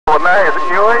nice,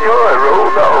 you and yours,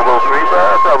 roll dog, go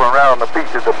 357 around the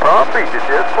beaches of Palm Beach,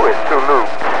 just quit Tulu.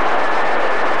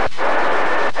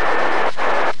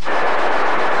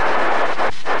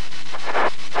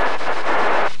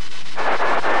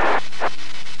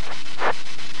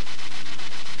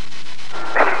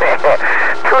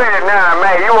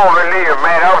 Man, you won't believe it,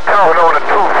 man. I was talking on the 2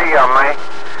 here, man.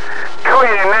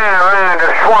 29 around the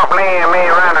swampland,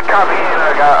 man, around the top end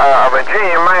of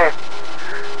Virginia, man.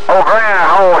 Oh,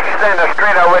 groundhog standing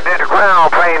straight over at the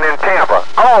ground plane in Tampa.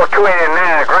 All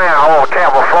 29 groundhog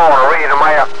Tampa, Florida, reading them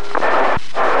out.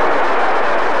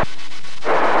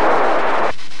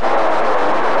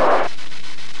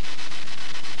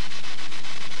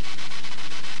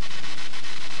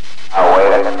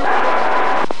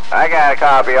 I got a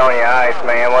copy on your ice,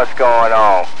 man. What's going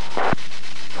on?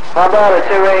 How about a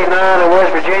 289 in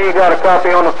West Virginia? Got a copy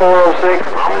on the 406?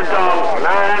 I'm talking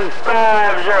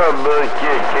 950,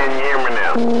 bullshit. Can you hear me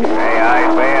now? Hey, ice,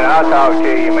 man. I'll talk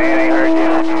to you, man. Ain't heard you.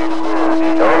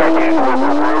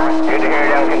 Good to hear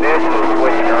them conditions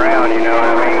switching around, you know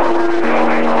what I mean?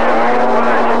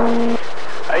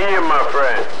 Hey, you, my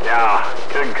friend. Yeah,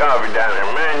 good coffee down there.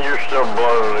 Man, you're still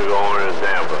blowing and going to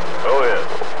Tampa. Go ahead.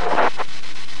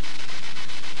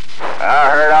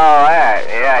 I heard all that.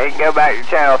 Yeah, he can go back to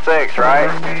Channel 6, right?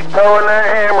 Throwing that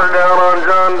hammer down on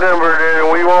John Denver,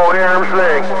 and we won't hear him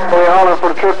sing. We holler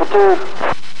for the 222.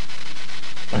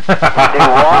 Do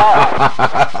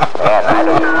what? Man, I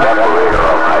need a separator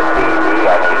on my TV.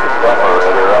 I need a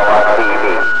separator on my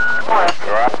TV.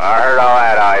 I heard all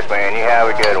that, ice, man. You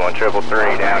have a good one.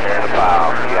 333 down here in the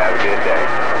pile. You have a good day.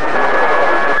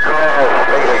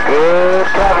 Make a good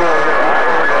copy.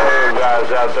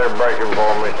 Guys out there breaking for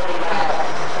me.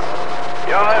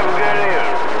 Y'all have a good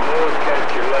evening. We'll catch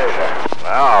you later.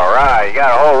 All right, you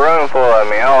got a whole room full of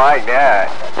me. I like that.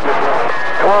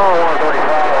 Come on,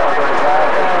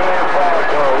 135.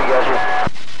 Come on, we got you.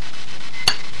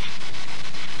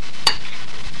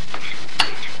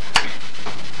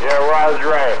 Yeah, Rod's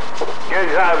right. Good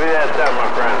copy that time, my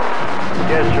friend.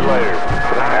 Catch you later.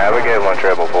 Have a good one,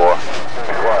 444.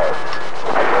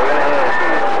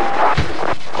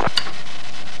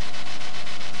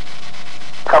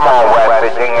 Come on,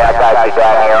 West Virginia. I got you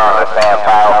down here on the San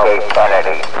Paulo Cape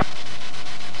Kennedy.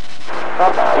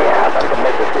 Yeah, I'm the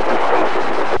Mississippi Station.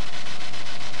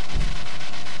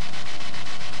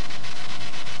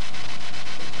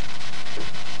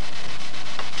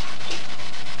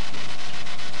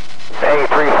 Hey,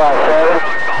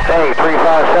 357. Hey, 357.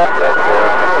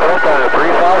 That's on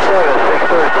 357,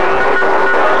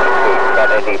 613. Cape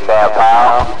Kennedy, San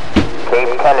Paulo.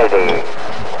 Cape Kennedy.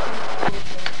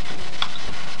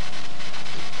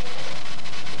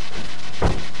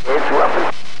 It's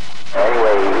rough.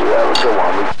 Anyway, let's go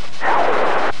on.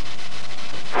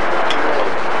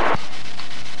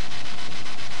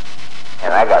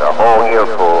 And I got a whole year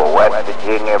full. West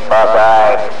Virginia,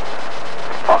 Buckeye,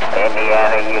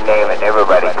 Indiana, you name it.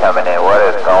 Everybody coming in. What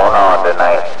is going on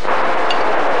tonight?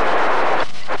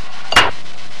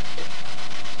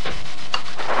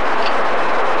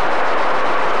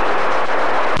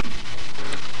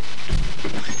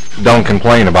 Don't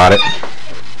complain about it.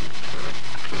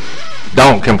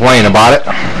 Don't complain about it.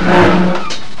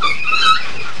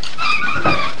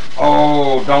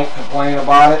 Oh, don't complain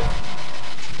about it.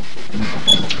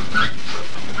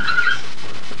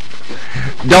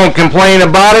 Don't complain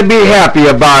about it, be happy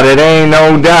about it, ain't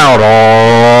no doubt.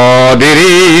 Oh,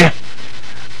 diddy.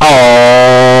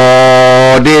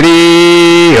 Oh,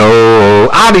 diddy. Oh,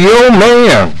 audio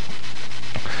man.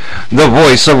 The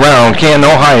voice around Canton,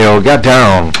 Ohio got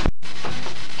down.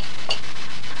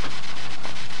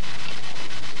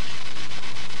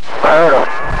 I heard him.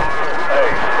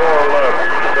 Hey, 411.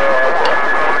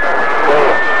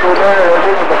 So there,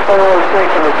 this is the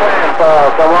 406 in the sand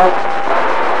file, come on.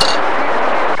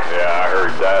 Yeah, I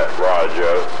heard that,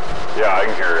 Roger. Yeah, I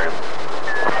can hear him.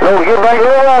 No, get back in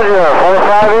the Roger.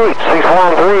 458,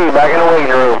 613, back in the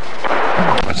waiting room.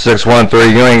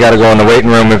 613, you ain't got to go in the waiting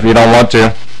room if you don't want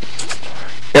to.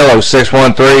 Hello,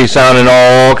 613, sounding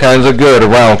all kinds of good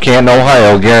around Canton,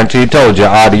 Ohio. Guaranteed told you,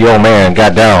 audio man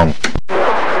got down.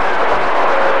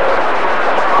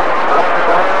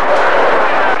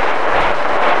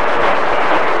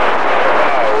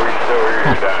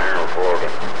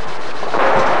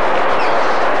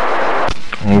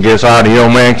 I guess audio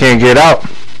man can't get out.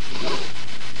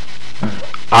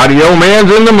 Audio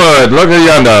man's in the mud. Look at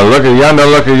yonder. Look at yonder.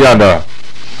 Look at yonder.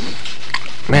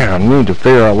 Man, I need to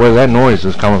figure out where that noise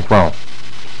is coming from.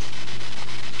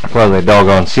 Probably a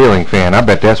doggone ceiling fan. I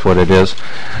bet that's what it is.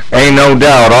 Ain't no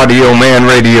doubt. Audio man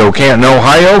radio. Canton,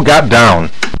 Ohio got down.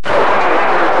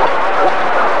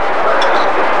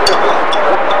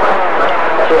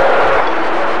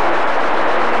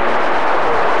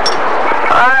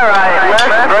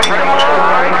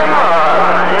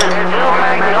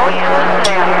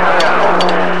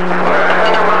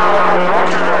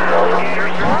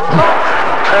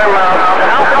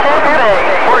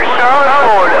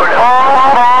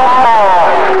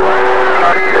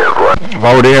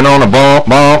 Vote in on a bump,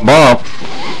 bump, bump.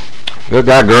 Good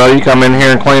guy, girl. You come in here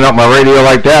and clean up my radio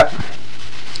like that.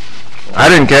 I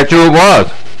didn't catch who it was.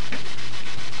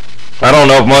 I don't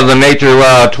know if Mother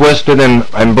Nature twisted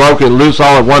and broke it loose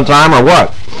all at one time or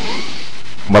what.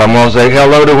 But I'm going to say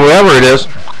hello to whoever it is.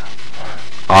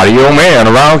 Audio Man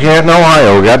around Canton,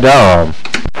 Ohio. Got down.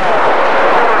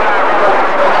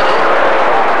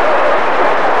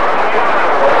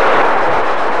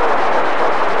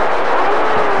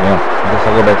 Yeah, I guess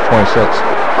I'll go back to 26.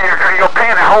 Your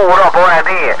penny hold up right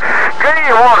there. Girl,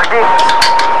 you want to get...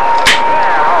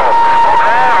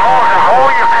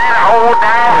 Hold your penny hold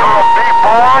down. Big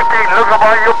boys, they look up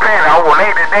on your penny hold.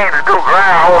 Ladies, they do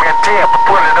groundhog and tip to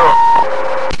put it up.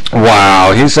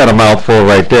 Wow, he said a mouthful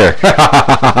right there.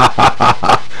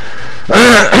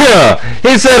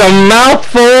 He said a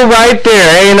mouthful right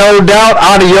there. Ain't no doubt.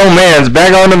 Audio Man's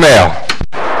back on the mail.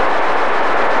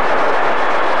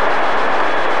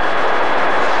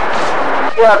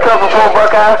 Yeah, 444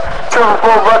 Buckeye.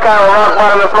 444 Buckeye on Rock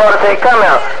Bottom in Florida, say come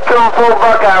out. 444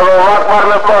 Buckeye on Rock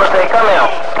Bottom in Florida, say come out.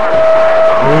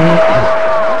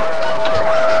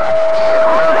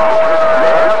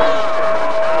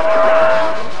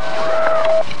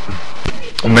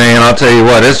 Man, I'll tell you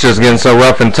what, it's just getting so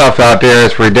rough and tough out there.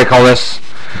 It's ridiculous.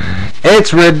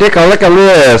 It's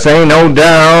ridiculous. Ain't no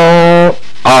doubt.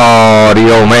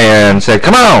 Audio Man said,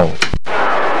 come on.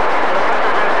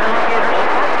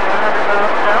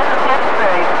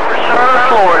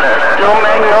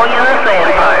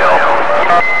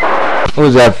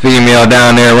 Who's that female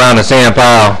down there around the sand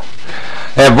pile?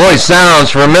 That voice sounds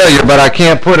familiar, but I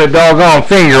can't put a doggone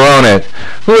finger on it.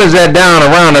 Who is that down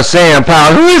around the sand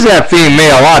pile? Who is that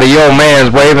female? Audio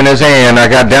Man's waving his hand. I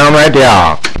got down right there.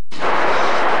 Alright,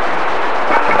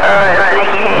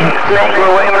 Snake,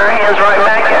 we're waving our hands right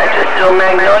back at you. Still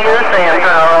Magnolia the sand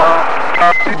pile.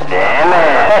 Damn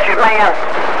it. That's your man.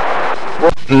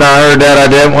 No, I heard that. I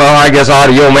did. Well, I guess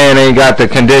Audio Man ain't got the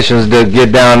conditions to get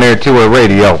down there to a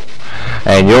radio.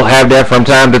 And you'll have that from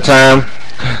time to time,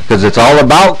 because it's all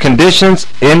about conditions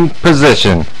in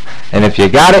position. And if you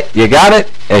got it, you got it.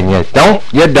 And you don't,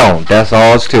 you don't. That's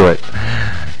all it's to it.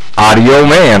 Audio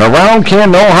Man around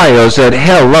Canton, Ohio said,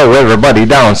 hello, everybody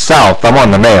down south. I'm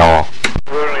on the mail.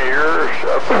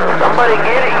 Somebody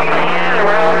get it.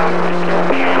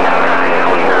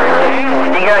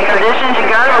 You got conditions, you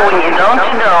got it, but when you don't,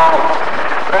 you don't.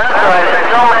 That's right. It's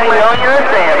still Magnolia the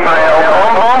sand pile.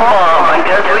 Boom, boom, boom. I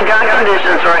guess we got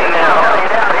conditions right now.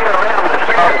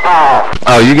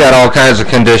 Oh, you got all kinds of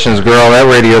conditions, girl. That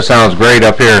radio sounds great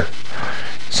up here.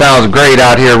 Sounds great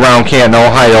out here around Canton,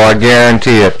 Ohio, I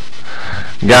guarantee it.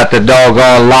 Got the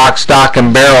doggone lock, stock,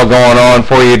 and barrel going on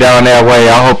for you down that way.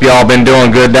 I hope y'all been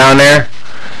doing good down there.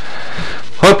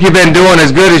 Hope you've been doing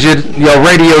as good as your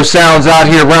radio sounds out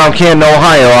here around Canton,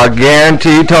 Ohio. I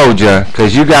guarantee told you,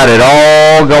 because you got it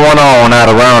all going on out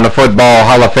around the Football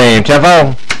Hall of Fame.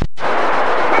 Tempo?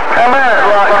 Come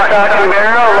on, lock, stock, and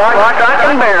barrel. Lock,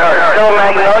 stock, and barrel. Still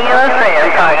Magnolia the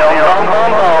sand pile. Boom,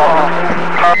 boom,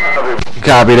 boom.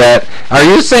 Copy that. Are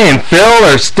you saying Phil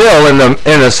or still in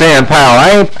the sand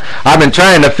pile? I've been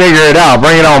trying to figure it out.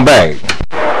 Bring it on back.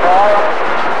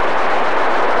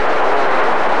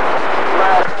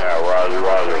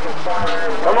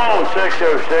 Come on,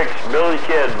 606, Billy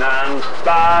Kid,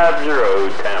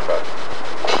 950, Tampa.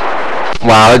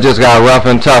 Wow, it just got rough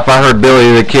and tough. I heard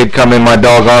Billy the Kid come in my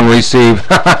doggone receive.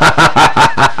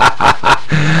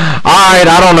 Alright,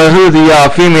 I don't know who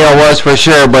the female was for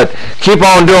sure, but keep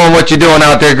on doing what you're doing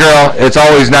out there, girl. It's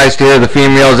always nice to hear the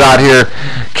females out here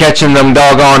catching them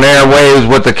doggone airwaves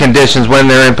with the conditions when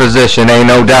they're in position, ain't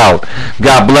no doubt.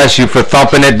 God bless you for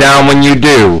thumping it down when you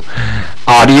do.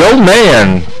 Audio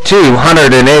Man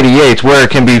 288's where it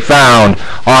can be found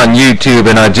on YouTube,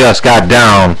 and I just got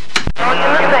down.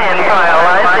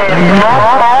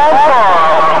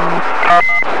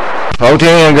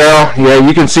 Hotan, girl. Yeah,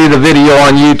 you can see the video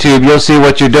on YouTube. You'll see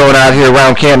what you're doing out here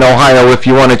around Canton, Ohio if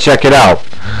you want to check it out.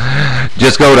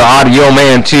 Just go to Audio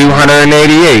Man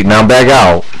 288. Now back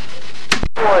out.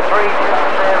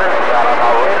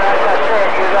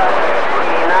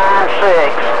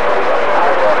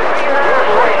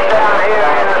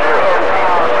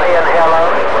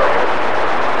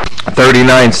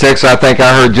 39.6, I think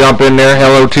I heard jump in there.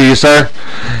 Hello to you, sir.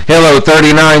 Hello,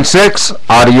 39.6.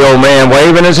 Audio Man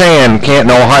waving his hand. Canton,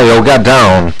 Ohio, got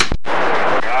down.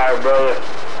 Alright, brother.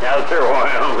 Out there,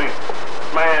 Wyoming.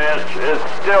 Man, it's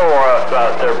still rough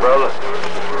out there, brother.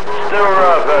 Still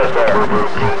rough out there.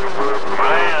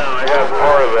 Man, I got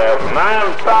part of that.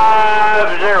 950.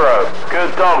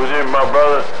 Good talking to you, my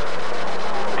brother.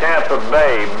 Tampa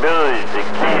Bay, Billy the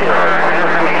Kid.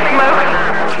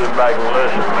 sit back and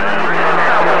listen, man.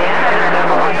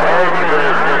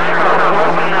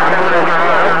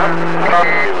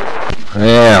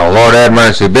 Yeah, Lord have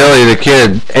mercy. Billy the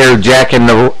Kid air jacking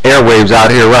the airwaves out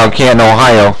here around Canton,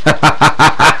 Ohio.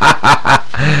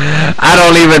 I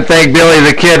don't even think Billy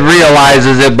the Kid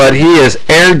realizes it, but he is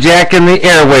air jacking the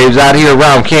airwaves out here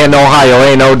around Canton, Ohio,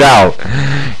 ain't no doubt.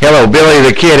 Hello, Billy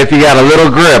the Kid, if you got a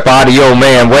little grip, audio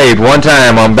man, wave one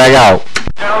time, I'm back out.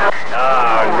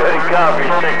 Good copy,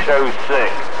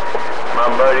 606. My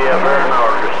buddy up here in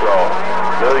Arkansas.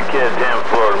 Billy Kid, 10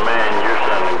 Florida, man, you're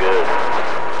sounding good.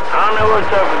 I don't know what's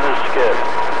up with this skip.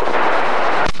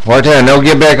 What then? No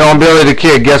get back on Billy the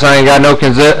Kid. Guess I ain't got no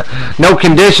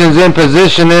conditions in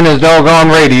position in his doggone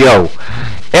radio.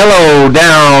 Hello,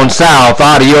 down south,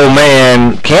 audio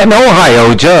man. Canton,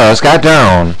 Ohio just got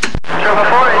down.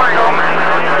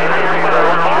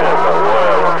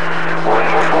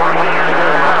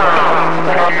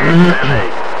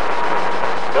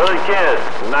 Billy Kid,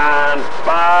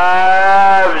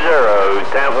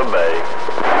 950, Tampa Bay.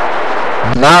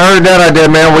 I heard that I did,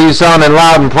 man. Well, you sounding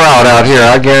loud and proud out here.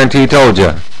 I guarantee told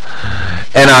you.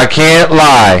 And I can't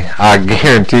lie. I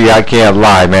guarantee I can't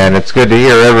lie, man. It's good to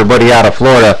hear everybody out of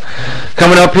Florida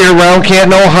coming up here around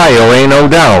Canton, Ohio. Ain't no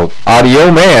doubt.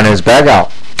 Audio man is back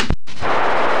out.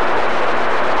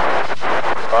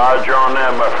 Roger on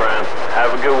that, my friend.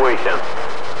 Have a good weekend.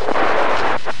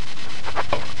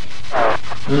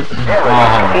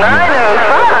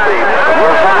 905. Where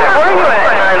are you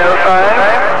at, 905?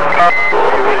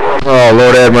 Oh,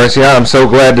 Lord have mercy. I'm so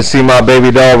glad to see my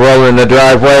baby dog rolling in the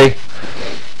driveway.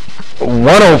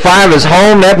 105 is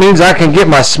home. That means I can get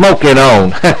my smoking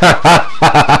on.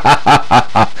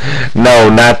 No,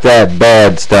 not that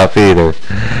bad stuff either.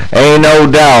 Ain't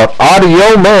no doubt.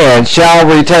 Audio man shall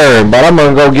return, but I'm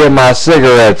going to go get my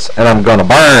cigarettes and I'm going to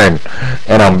burn.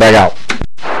 And I'm back out.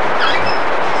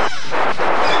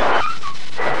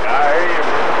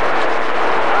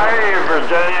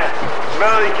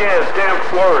 Billy Kid, 10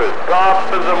 Florida. Top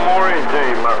of the morning to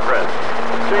you, my friend.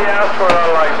 See, that's what I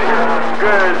like to hear.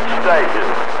 Good station.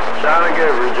 Sounding good,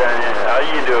 Virginia. How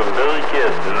you doing, Billy Kid?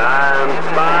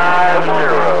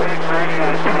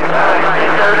 950.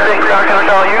 606,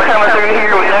 Arkansas. You're coming through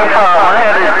here with no problem.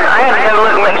 I had to go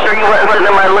look and make sure you wasn't sitting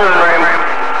in my living room.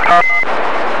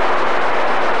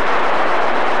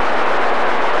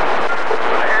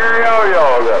 Here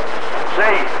y'all go.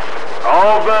 See,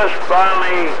 all of us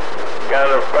finally got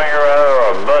a finger out of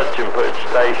our butts and put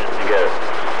stations together.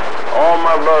 All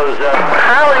my brothers out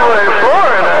Hollywood,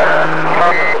 Florida.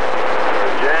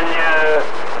 Virginia.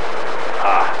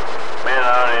 Man,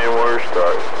 I don't even know where to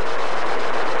start.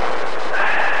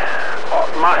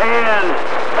 My hand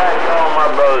back to all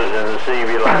my brothers in the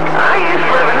CV line. I used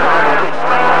to live in Hollywood.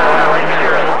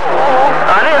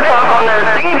 I didn't talk on their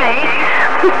TV.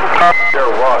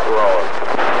 They're rock rolling.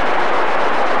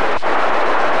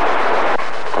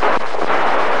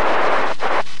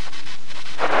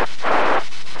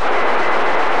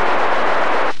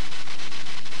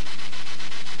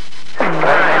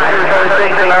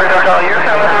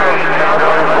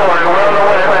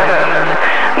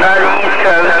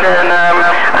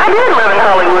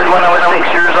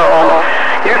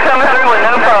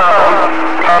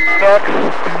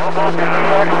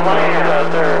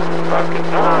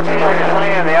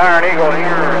 The Iron Eagle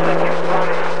here.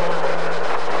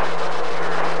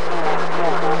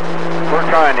 We're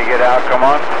trying to get out, come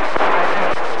on.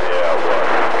 Yeah, what?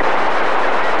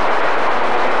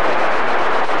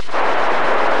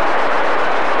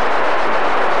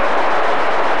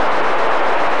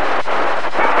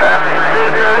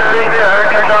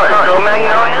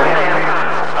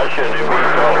 I shouldn't even be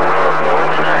talking about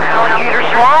Alligator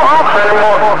Swamp, 100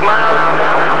 more miles.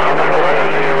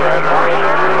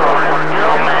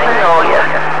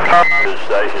 Good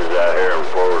stations out here in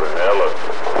Florida. Hello.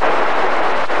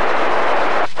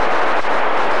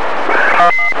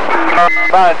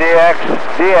 Bye, DX.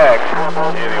 DX.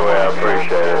 Anyway, I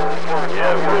appreciate it. You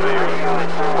have a good evening.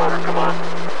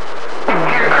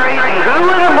 You're crazy. Who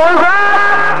was it, boy?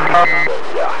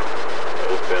 Yeah.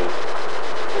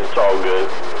 It's all good.